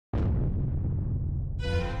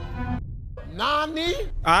Nani?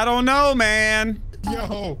 I don't know, man.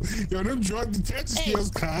 Yo, them drug detection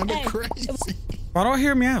skills kind of crazy. Why don't I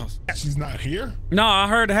hear meows? She's not here? No, I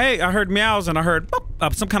heard meows and I heard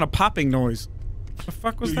some kind of popping noise. What the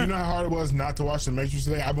fuck was Dude, that? you know how hard it was not to watch The Matrix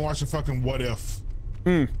today? I've been watching fucking What If.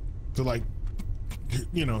 To like,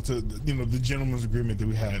 the gentleman's agreement that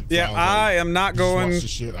we had. Yeah, So I am not going.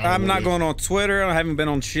 I'm not going on. on Twitter. I haven't been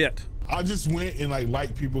on shit. I just went and like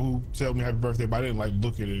liked people who tell me happy birthday, but I didn't like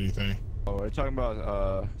look at anything. Oh, are you talking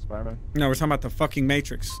about Spider-Man? No, we're talking about the fucking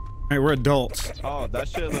Matrix. Hey, we're adults. Oh, that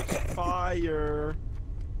shit looks fire.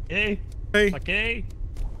 Hey. Hey. Okay.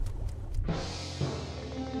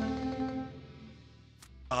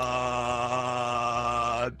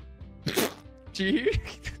 Gee.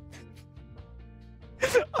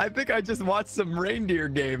 I think I just watched some reindeer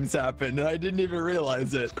games happen and I didn't even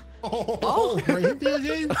realize it. Oh, reindeer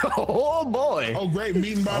games? Oh boy. Oh, great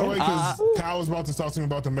meeting, by the way, because Kyle was about to talk to me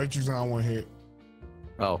about The Matrix and I want to hit.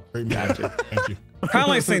 Oh, great meeting. gotcha. Thank you.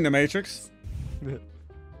 Kyle ain't seen The Matrix.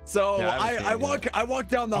 So Yeah, I walk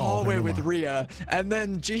down the hallway with Rhea, and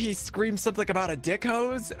then Jihi screams something about a dick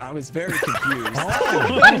hose. I was very confused.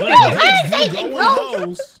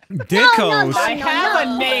 Dick hose. I have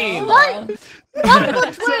a name. What? Don't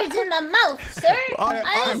put words in my mouth, sir.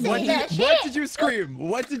 I didn't say that shit. What did you scream?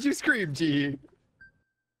 What did you scream, Jihi?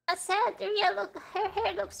 I said her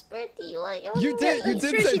hair looks pretty. Like, You did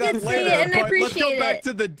say that later, and I but let's go appreciate back it.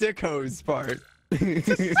 to the dick hose part. I remember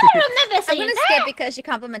saying I'm gonna that. skip because she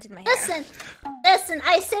complimented my hair. Listen,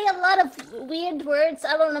 I say a lot of weird words.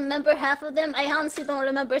 I don't remember half of them. I honestly don't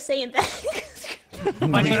remember saying that.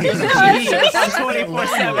 I'm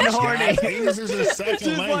 24/7 horny. English is her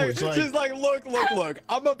second language. She's like, look.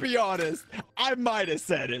 I'm gonna be honest. I might have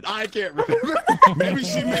said it. I can't remember. Maybe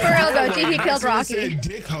she meant For real though, Jihi I killed Rocky. said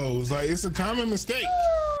dick hose. Like, it's a common mistake.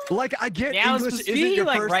 Like, I get Yeah, I was English supposed to isn't be, your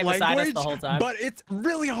like, first right beside us language, the whole time. but it's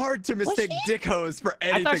really hard to mistake dick hose for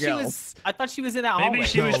anything else. I thought she was in that hallway. Maybe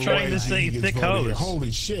she was trying to say G thick gets voted here. hose.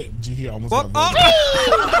 Holy shit, G almost What? got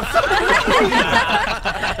voted.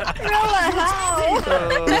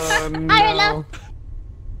 No.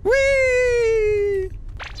 Whee!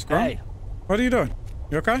 Squirrel? Hey, What are you doing?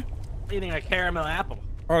 You okay? eating a caramel apple.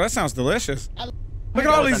 Oh, that sounds delicious. Look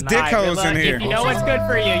at all these dick Good hoes in luck. here. If you know what's good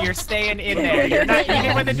for you, you're staying in there. You're not,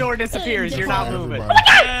 even when the door disappears, you're not moving.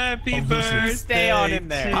 Happy birthday. Stay on in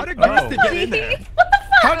there. How did Goose get in there?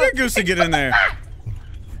 How did Goosey get in there?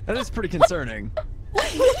 That is pretty concerning. Look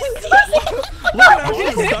at how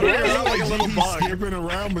she's stuttering around like a little bug. Skipping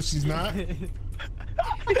around, but she's not. Y'all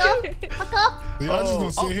Fuck off. just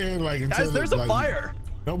gonna sit here like until Guys, there's a fire.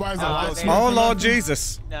 Nobody's allowed to. Oh, Lord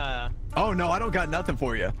Jesus. Oh no, I don't got nothing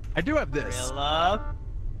for you. I do have this. Real up.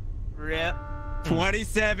 Rip.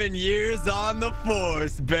 27 years on the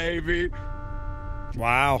force, baby.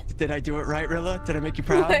 Wow. Did I do it right, Rilla? Did I make you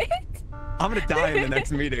proud? What? I'm gonna die in the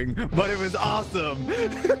next meeting, but it was awesome.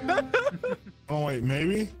 Oh wait,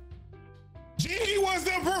 maybe? G was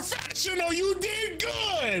the professional. You did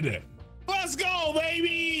good. Let's go,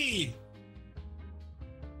 baby.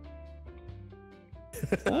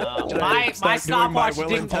 My stopwatch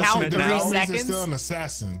didn't count 3 He's seconds. still an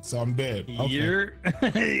assassin, so I'm dead. Okay. You're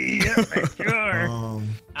yeah, sure.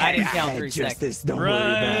 I didn't count 3 seconds. Justice, don't worry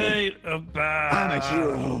Right about. about it. I'm a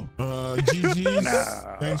hero. GG's.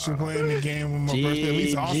 Thanks for playing the game with my birthday. At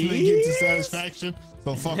least Austin didn't get to satisfaction.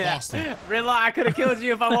 So fuck Austin. Rilla, I could have killed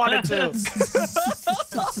you if I wanted to.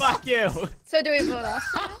 Fuck you. So do we vote off?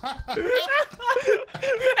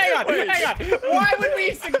 Hang on. Why would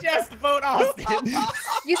we suggest vote Austin?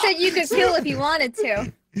 You said you could kill if you wanted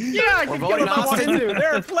to. Yeah, I could kill if I wanted to.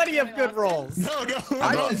 There are plenty of good rolls. No.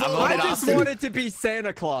 I just wanted to be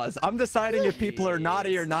Santa Claus. I'm deciding if people are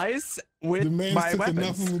naughty or nice with The man my took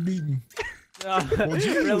enough weapons. of a beating.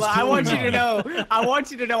 Rilla, I want you to know. I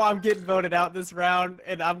want you to know I'm getting voted out this round,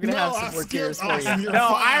 and I'm gonna have some more tears for you. You're No,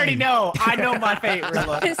 fine. I already know. I know my fate,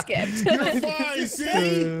 Rilla. Skipped. You're fine,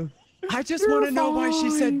 see? I just want to know why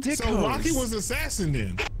she said dick So hose. Rocky was assassin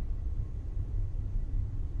then.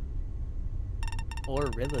 Or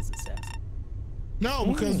Rilla's assassin. No,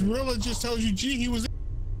 because Rilla just told you G he was.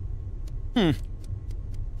 I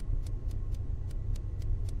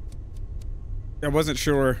wasn't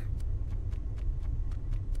sure.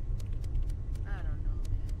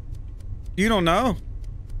 You don't know?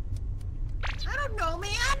 I don't know,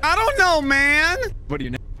 man. I don't know, man. What do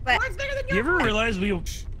you know? You ever realize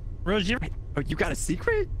Rose, you ever... Oh, you got a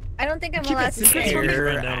secret? I don't think I'm Keep it allowed to secret say. from me.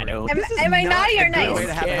 I know. Am I naughty or a good way to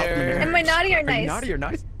nice? have a healthy marriage. Am I naughty or Are you nice? naughty or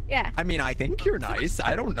nice? Yeah. I mean, I think you're nice.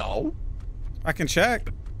 I don't know. I can check.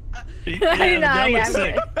 I know, yeah, looks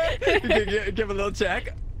I'm sick. Give a little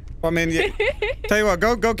check. I mean, yeah. Tell you what,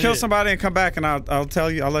 go kill somebody and come back, and I'll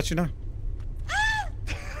tell you. I'll let you know.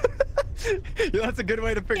 Yeah, that's a good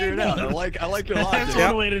way to figure it out. I like your logic. That's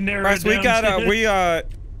one way to narrow Bryce, it down.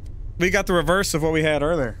 we got the reverse of what we had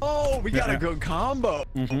earlier. Oh, we got a good combo.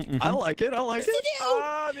 I like it. I like it.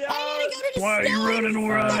 I gotta go to the Why are you running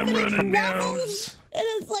where I'm running now? And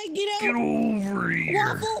it's like, you Get know, over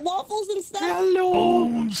here. waffles and stuff.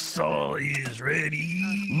 Bone saw is ready.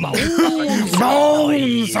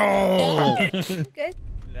 Bone saw. Good.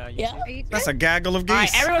 Yeah. Are you That's a gaggle of geese. All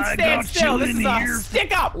right, everyone I stand got still. you This in is a here.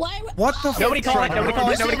 stick up. Why? What the? Nobody call it. Nobody call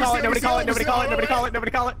it. Nobody call it. Nobody call it. Nobody call it. Nobody call it.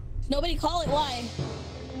 Nobody call it. Nobody call it. Why?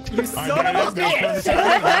 You son of a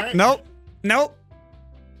bitch. Nope. Nope.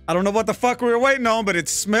 I don't know what the fuck we were waiting on, but it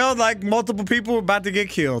smelled like multiple people were about to get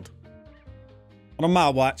killed. On my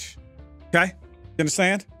watch. Okay? You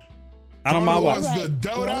understand? I don't mind was watch. the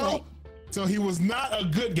dodo, so he was not a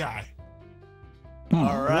good guy. All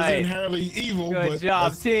Wasn't right. inherently evil, Good but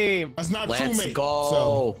job, that's, team. that's not Let's crewmate. go.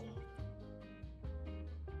 So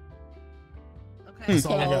Okay. that's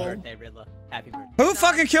all I Happy got. birthday, Riddler. Happy birthday. Who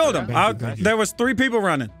fucking killed him? Thank you. There was 3 people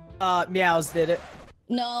running. Meows did it.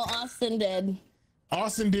 No, Austin did.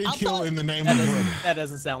 Austin did I'll kill tell- in the name of brother, That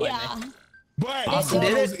doesn't sound like Yeah. me. but Austin he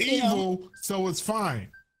did was it? evil, so it's fine.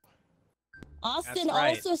 Austin That's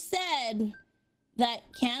right. also said that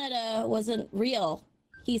Canada wasn't real.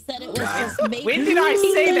 He said it was just made. When did I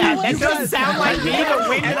He say said that? it That was doesn't just- sound like me, but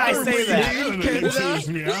when did I say that?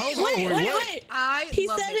 Wait. I He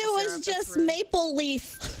love said maple it was syrup, just that's rude. maple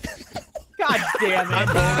leaf. God damn it.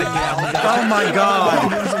 Oh my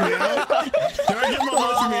god. Can I get my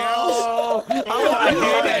monkey meows? I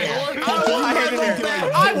hate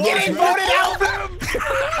it. I'm getting voted out.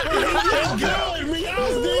 Good.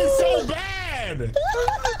 Meows did so bad.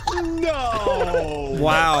 No.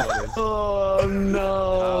 Wow. Oh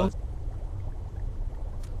no.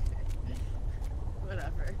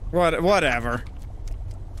 Whatever. Whatever.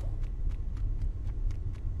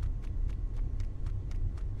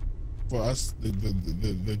 For us,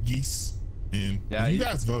 the geese, and Yeah, you you-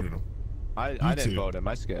 guys voted him. I You didn't too. vote him.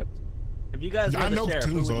 I skipped. If you guys I were know the sheriff,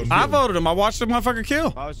 two who would voted. you I shoot? voted him. I watched the motherfucker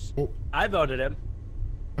kill. I voted him.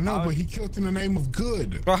 I know, but he killed in the name of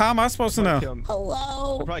good. Well, how am I supposed to know?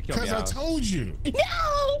 Hello. Probably kill Because I Meows. told you. No.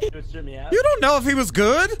 It was Jimmy out. You don't know if he was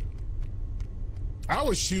good. I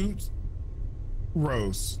would shoot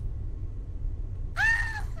Rose.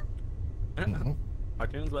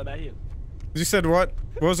 CaRtOoNz, what about you? You said what?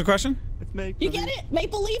 What was the question? You get it?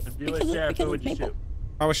 Maple leaf. If you were sheriff, who would you maple. shoot?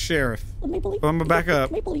 I was sheriff. Maple leaf. I'm gonna back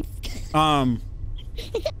up. Maple leaf.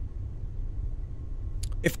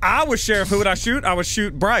 If I was sheriff, who would I shoot? I would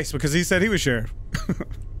shoot Bryce because he said he was sheriff.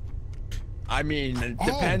 I mean, it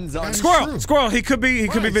depends on. that's Squirrel, true. Squirrel. He could be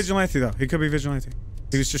Bryce. vigilante though. He could be vigilante.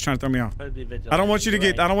 He was just trying to throw me off. I'd be vigilante, I don't want you to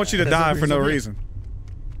you're get. I don't want you to That's die the for no reason, reason.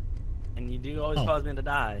 And you do always Oh. cause me to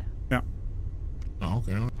die. Yeah. Oh,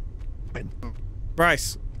 okay.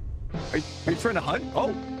 Bryce. Are you trying to hunt?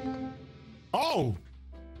 Oh. Oh,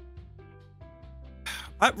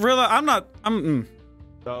 I'm not.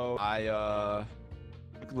 So I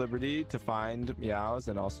took liberty to find Meows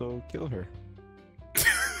and also kill her.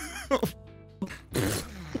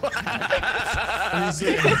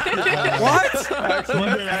 What?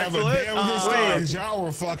 We're gonna have a damn good start. 'Cause y'all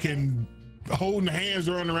were fucking holding hands,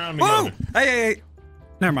 running around Whoa! together. Hey.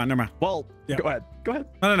 Never mind. Well, Yeah. go ahead.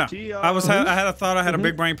 No. She, I had a thought I had a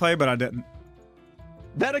big brain play, but I didn't.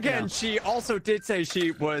 Then again, she also did say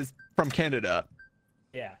she was from Canada.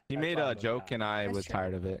 Yeah. He made a joke and I was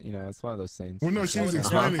tired of it. You know, it's one of those things. Well, no, she was That's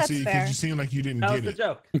explaining to you fair. because you seemed like you didn't That was get the it.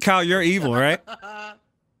 joke. Kyle, you're evil, right?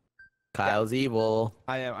 Kyle's evil.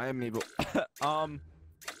 I am evil.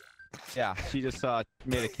 Yeah, she just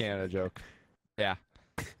made a Canada joke. Yeah.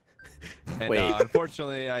 And, Wait.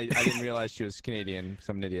 unfortunately, I didn't realize she was Canadian because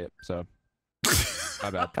I'm an idiot. So, my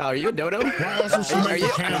bad. Kyle, are you a dodo? Why else would she Are make you-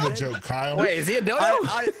 a Canada joke, Kyle? Wait, is he a dodo?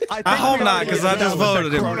 I hope not, because I just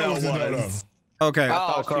voted him. Corona was a dodo. Okay. Oh,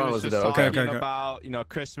 Thought she Corona was a just dodo. Okay, talking okay. about,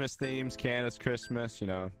 Christmas themes, Canada's Christmas, That's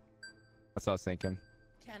what I was thinking.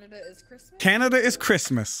 Canada is Christmas. Canada is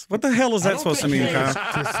Christmas. What the hell is that supposed to mean, Kyle?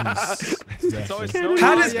 Christmas. It's always snowing.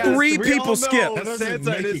 How did yes, 3 we people all skip? know That doesn't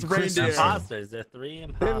Santa and make his it Christmas. reindeer. Imposters. There's 3 They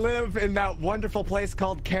imposters. live in that wonderful place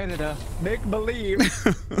called Canada. Make believe.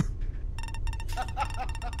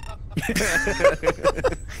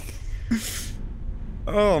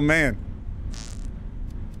 Oh man.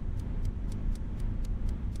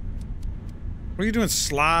 What are you doing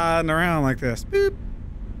sliding around like this? Boop,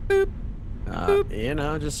 boop. You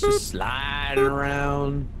know, just sliding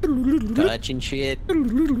around, touching shit.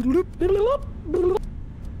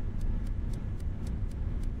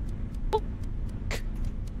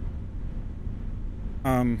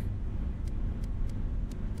 Do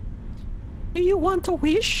you want a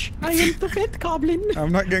wish? I am the vent goblin.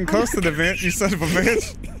 I'm not getting close to the vent, you son of a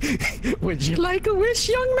bitch. Would you like a wish,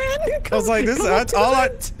 young man? I was like, this that's all I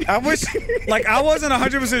wish, like, I wasn't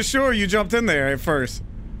 100% sure you jumped in there at first.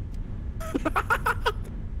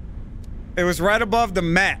 It was right above the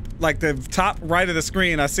map, like the top right of the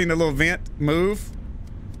screen. I seen the little vent move.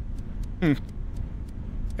 Okay.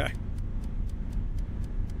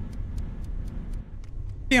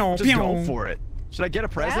 Just go for it. Should I get a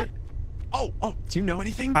present? Oh, do you know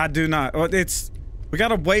anything? I do not. Well, we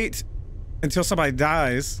gotta wait until somebody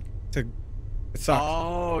dies to. It sucks.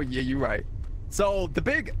 Oh, yeah, you're right. So the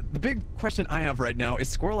big question I have right now is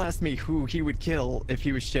Squirrel asked me who he would kill if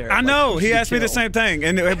he was sheriff. I know, he asked me the same thing,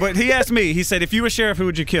 but he asked me. He said, "If you were sheriff, who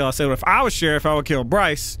would you kill?" I said, well, "If I was sheriff, I would kill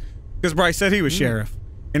Bryce, because Bryce said he was sheriff."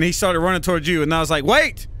 And he started running towards you, and I was like,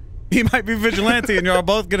 "Wait, he might be vigilante, and you're all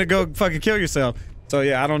both gonna go fucking kill yourself." So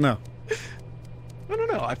yeah, I don't know. I don't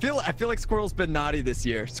know. I feel like Squirrel's been naughty this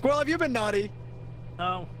year. Squirrel, have you been naughty?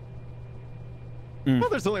 No. Well,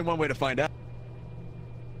 there's only one way to find out.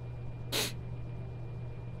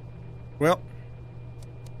 Well.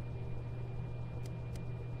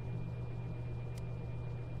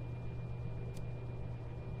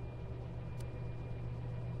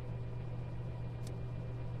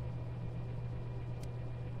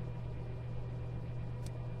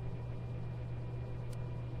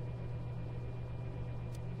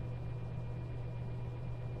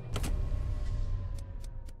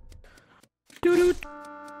 Doo-doo.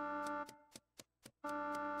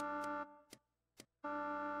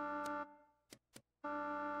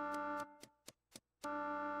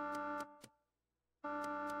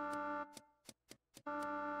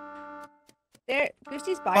 There,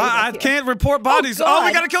 Goose's body. I can't report bodies. Oh,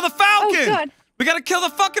 we gotta kill the Falcon. Oh, God. We gotta kill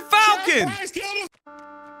the fucking Falcon.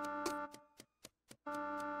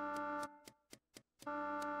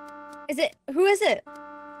 Is it? Who is it?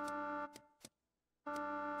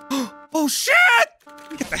 Oh shit!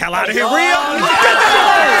 Get the hell out of here, Rhea! Get the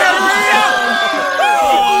hell out of here,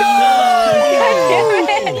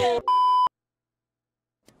 Rhea!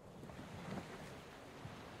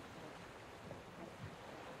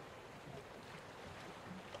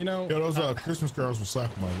 You know, those Christmas carols were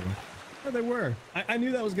slapping my room. Yeah, they were. I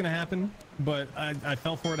knew that was gonna happen, but I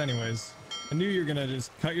fell for it anyways. I knew you were gonna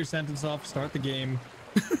just cut your sentence off, start the game.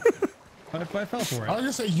 But I fell for it. I was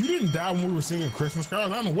gonna say, you didn't die when we were singing Christmas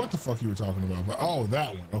carols. I don't know what the fuck you were talking about, but oh,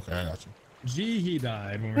 that one. Okay, I got you. Gee, he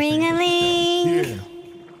died when we were Ring-a-ling. Yeah.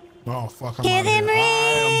 Oh fuck! I'm Hear out them of here. ring. I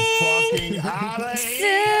am fucking out of here.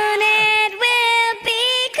 Soon it will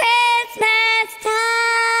be Christmas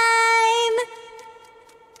time.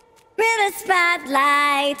 With the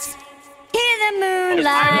spotlight, hear the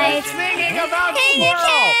moonlight, singing about hear your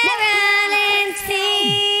Squirrel. caroling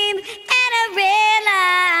team, and a real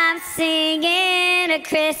I'm singing a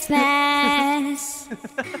Christmas.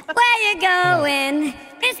 Where you going?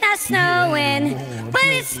 It's not snowing, but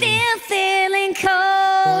it's still feeling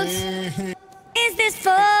cold. Is this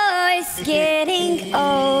voice getting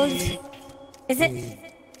old? Is it?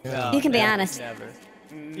 No, You can be never, honest. Never.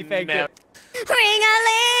 You faked it.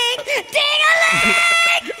 Ring-a-ling,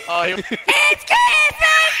 ding-a-ling! Oh, It's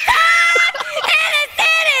Christmas time in the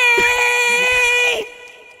city!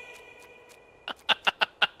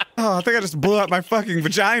 Oh, I think I just blew out my fucking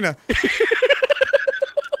vagina.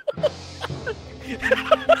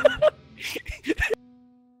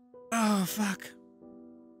 Oh, fuck.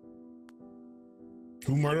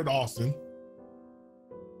 Who murdered Austin?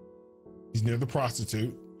 He's near the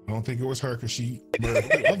prostitute. I don't think it was her because she murdered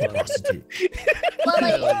the other prostitute. Well,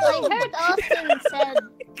 I heard Austin said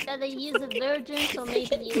that he's a virgin, so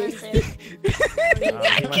maybe he went there.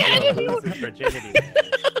 Virginity.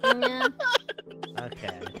 Yeah.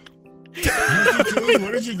 Okay.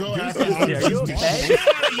 Where did you go after? Are you okay?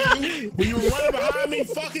 When you were running behind me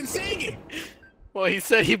fucking singing. Well, he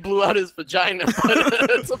said he blew out his vagina, but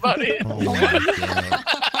that's about it.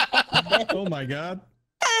 Oh my god.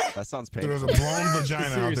 That sounds There painful. was a blown vagina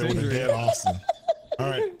out there with a injury. dead Austin. All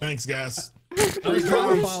right, thanks, guys. I was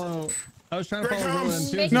trying to follow Rilla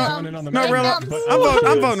and too. No, no, Rilla.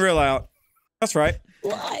 I'm voting Rilla out. That's right.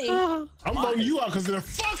 Why? I'm voting you out because they're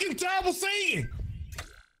fucking terrible singing.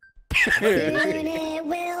 Soon it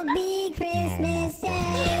will be Christmas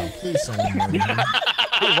Day. Please, someone murder me.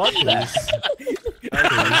 Who was that?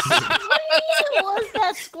 What was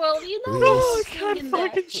that, Squirrel? You know Oh, singing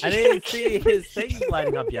that. I didn't see his thing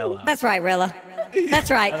lighting up yellow. That's right, Rilla. That's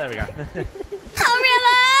right. Oh, there we go. Oh,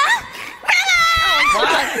 Rilla!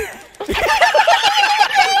 Rilla!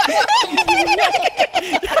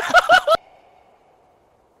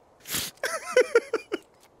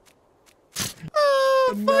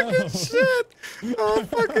 shit! Oh,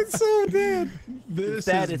 fucking so dead. This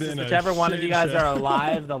That has is been a whichever one of you shit guys show. are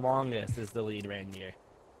alive the longest is the lead reindeer.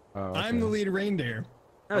 Oh, I'm the lead reindeer.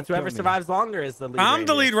 No, it's whoever survives longer is the lead. I'm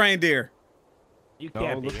the reindeer. lead reindeer. You No,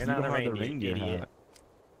 can't look, be. You're you not a don't have the reindeer, reindeer idiot.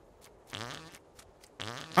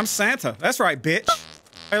 I'm Santa. That's right, bitch.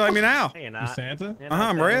 Hey, let me now. You're You not. Santa? You're not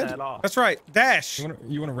I'm Santa red. at all. That's right. Dash.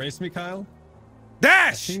 You wanna race me, Kyle?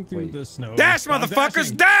 Dash. Dashing through the snow. Dash, I'm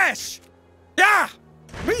motherfuckers. dashing. Dash. Yeah.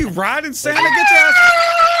 What are you riding, Santa? Get your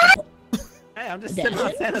ass. Hey, I'm just sitting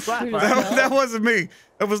on Santa's lap. That wasn't me.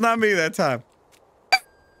 That was not me that time.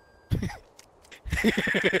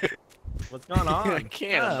 What's going on? I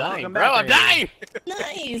can't. I'm Oh, dying, welcome bro. back, I'm dying.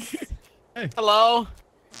 Nice. Hello.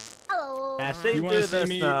 Hello. Dashing You through wanna the see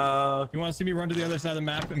me? snow. You wanna see me run to the other side of the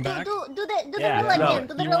map and back? Do the Yeah, riddle no. again.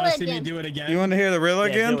 Do the You riddle wanna see me again. do it again? You want to hear the riddle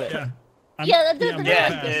Yeah, again? do it. Yeah. Yeah, do I'm the very riddle.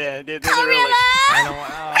 fast. Yeah, dude. I don't.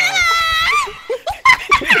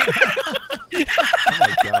 Oh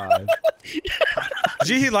my god.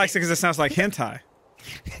 Gee, he likes it because it sounds like hentai.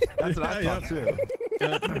 That's what I thought too.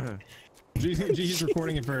 He's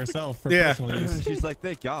recording it for herself for Yeah. personal use. She's like,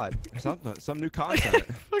 thank God, some new content.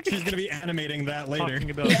 She's gonna be animating that later.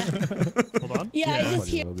 Hold on. Yeah, I just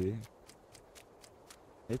hear.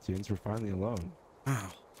 Hey, Tunes, we're finally alone. Wow.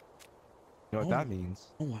 You know what that means?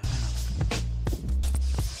 Oh, wow.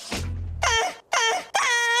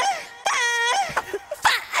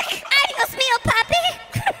 Adios, mio papi.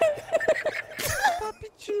 Papi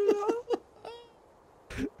chulo.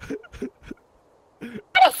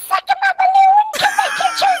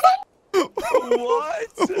 What?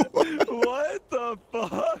 What the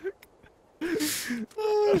fuck?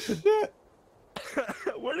 Oh, shit.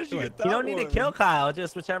 Where did you get that You don't need to one? kill Kyle.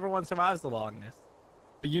 Just whichever one survives the longest.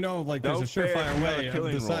 You know, like there's No a fair, surefire you got a way of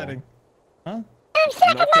killing deciding. Huh?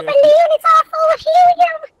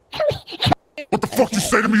 What the fuck you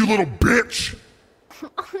say to me, you little bitch?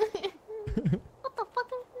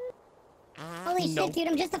 Holy shit, dude,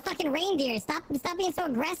 I'm just a fucking reindeer. Stop being so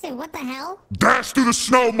aggressive. What the hell? Dash through the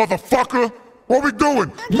snow, motherfucker! What we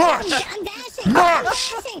doing? March! I'm dashing.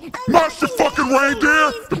 March! March the fucking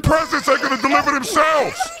reindeer! The presents ain't gonna deliver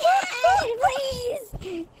themselves!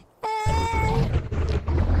 Please.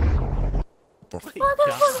 The fuck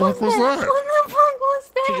was that? What the fuck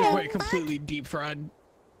was She just that? went completely deep fried.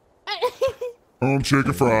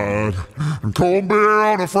 Chicken fried and cold beer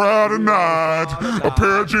on a Friday night. A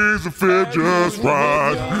pair of jeans that fit just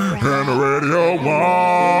right, and the radio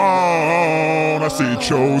on. I see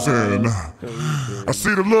chosen. I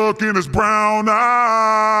see the look in his brown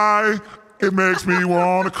eye. It makes me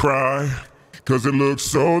want to cry, 'cause it looks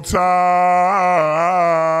so tight.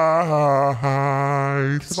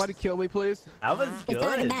 Somebody kill me, please. That was It's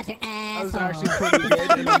all good. about your That was asshole. actually pretty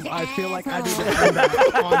good, and I feel like I need to end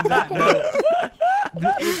that on that note.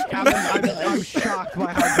 I'm shocked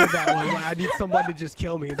by how good that was. Like, I need someone to just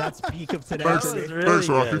kill me. That's peak of today. Thanks, for me. really thanks,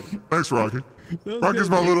 Rocky. good. Thanks, Rocky. was Rocky's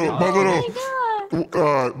good. my little,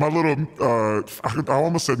 Oh my little, I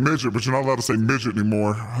almost said midget, but you're not allowed to say midget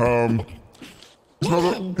anymore. He's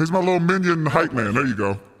my little minion hype man. There you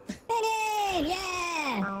go. Yeah.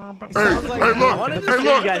 Hey, I wanted to see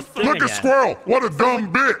you guys sing look at again. Squirrel. What a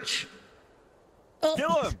dumb bitch.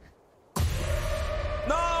 Kill him!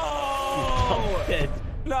 No! Shit.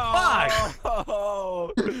 No!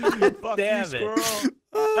 Fuck Damn you, it. Squirrel.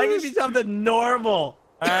 I give you something normal.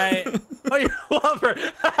 All right. Oh, you lover.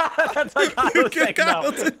 That's like I was saying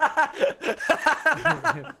no.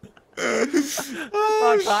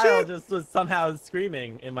 Oh, Kyle shit. just was somehow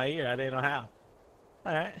screaming in my ear. I didn't know how.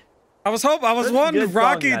 All right. I was This wanting is a good song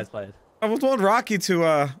Rocky. you guys played. I was wanting Rocky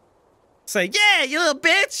to say, "Yeah, you little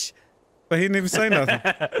bitch," but he didn't even say nothing.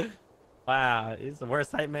 Wow, he's the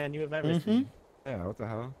worst hype man you have ever seen. Yeah, what the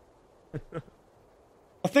hell?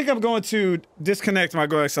 I think I'm going to disconnect my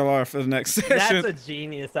Go XLR for the next session. That's a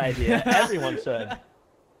genius idea. Everyone should.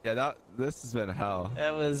 Yeah, this has been hell.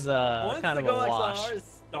 It was Once kind the of a Go wash. XLRs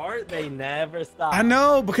Start, they never stop. I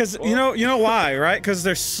know, because you know why, right? Because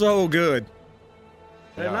they're so good.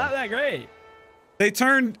 They're not that great. They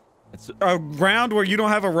turned a round where you don't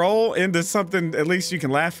have a role into something at least you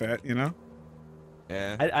can laugh at, you know?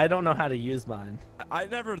 Yeah. I don't know how to use mine. I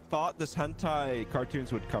never thought this hentai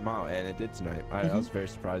cartoons would come out, and it did tonight. That was very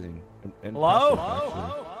surprising. And Hello?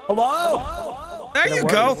 Hello? There you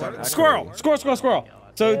go. Squirrel.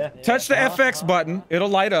 So touch the FX button. It'll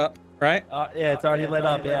light up, right? Yeah, it's already lit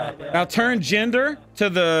up, yeah. Now turn gender to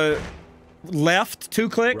the left 2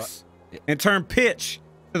 clicks, and turn pitch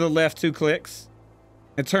to the left 2 clicks,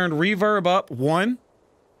 and turn reverb up 1,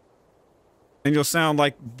 and you'll sound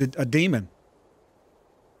like a demon.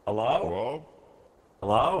 Hello?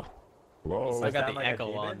 Hello? Hello? I got the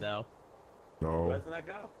echo on though. No. Where doesn't that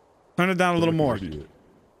go? Turn it down a little more. And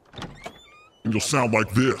you'll sound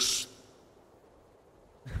like this.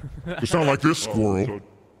 You sound like this, Squirrel.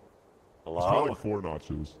 Hello? like 4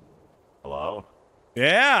 notches. Hello?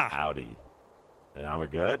 Yeah. Howdy. Am I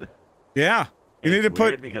good? Yeah. You need to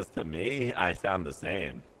put. Weird because to me, I sound the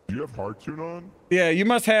same. Do you have CaRtOoNz on? Yeah, you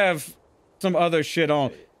must have some other shit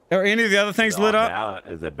on. Are any of the other things lit up? Now,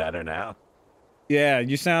 is it better now? Yeah,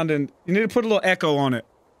 you sound in. You need to put a little echo on it.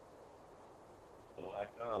 A little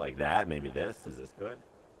echo like that? Maybe this? Is this good?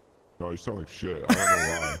 No, you sound like shit. I don't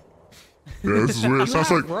know why. Yeah, this is weird. It You sounds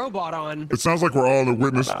have like robot on. it sounds like we're all in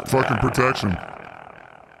witness fucking protection.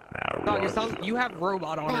 Dog, it sounds you have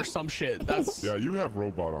robot on or some shit. That's Yeah, you have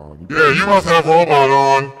robot on. Yeah, you must have robot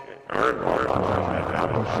on.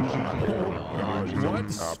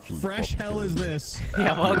 What fresh hell is this?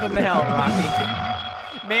 yeah. Welcome to hell,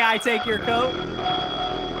 Rocky. May I take your coat?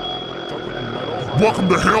 Welcome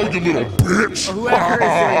to hell, you little bitch. Whoever is doing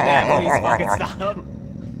that, please fucking stop.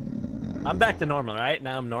 I'm back to normal, right?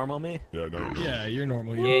 Now I'm normal me. Yeah, no. Yeah, you're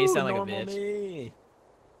normal. Yeah, you sound like a Normal bitch. me.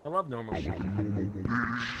 I love normal.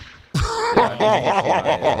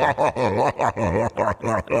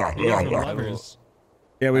 Yeah, the lovers.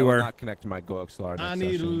 Yeah, we were. Not connect to my GoXLR. I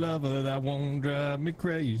need a lover that won't drive me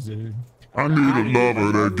crazy. I need a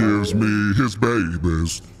lover that gives me his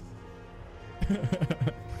babies.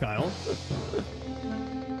 Kyle?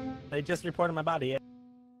 They just reported my body.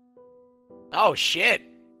 Oh shit.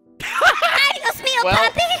 Adios, mio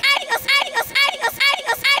papi. Adios, adios, adios,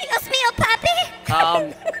 adios, adios, mio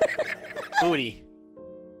papi. Booty.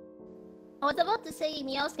 I was about to say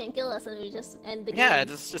meows can kill us and we just end the game. Yeah,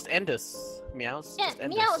 just end us. Meows. Yeah, just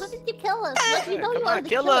end meows, us. what did you kill us? What we know you Come wanted on, to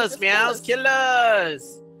kill us, just meows. Kill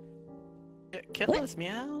us. Kill What? us,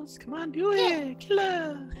 meows. Come on, do it. Kill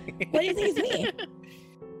us. What do you think it's me?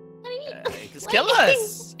 What do you mean? Just kill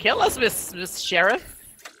us. Kill us, Miss Sheriff.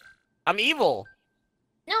 I'm evil.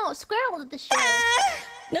 No, Squirrel is the sheriff.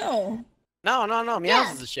 No. No, meows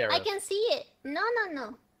Yeah, is the sheriff. I can see it. No.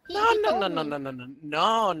 He No. told me.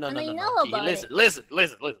 No. And I know about it. Listen.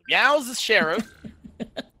 Meows is sheriff.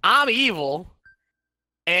 I'm evil.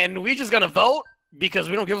 And we just gonna vote because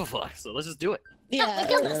we don't give a fuck. So let's just do it. Yeah.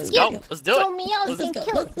 Let's go. Let's do So it. meows can Let's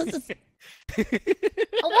kill. go. Let's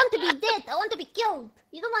I want to be dead. I want to be killed.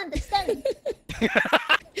 You don't understand.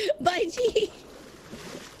 Bye, G.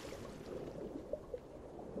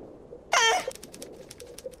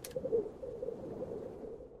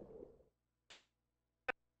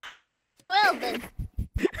 Well then.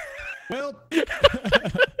 Well.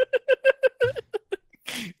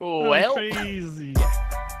 Well. Crazy.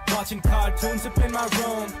 Watching cartoons up in my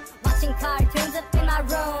room. Watching cartoons up in my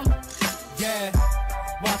room. Yeah.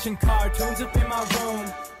 Watching cartoons up in my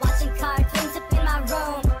room. Watching cartoons up in my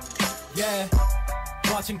room. Yeah.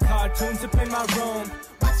 Watching cartoons up in my room.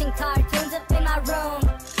 Watching cartoons up in my room.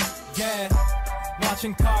 Yeah.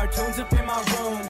 Watching cartoons up in my room.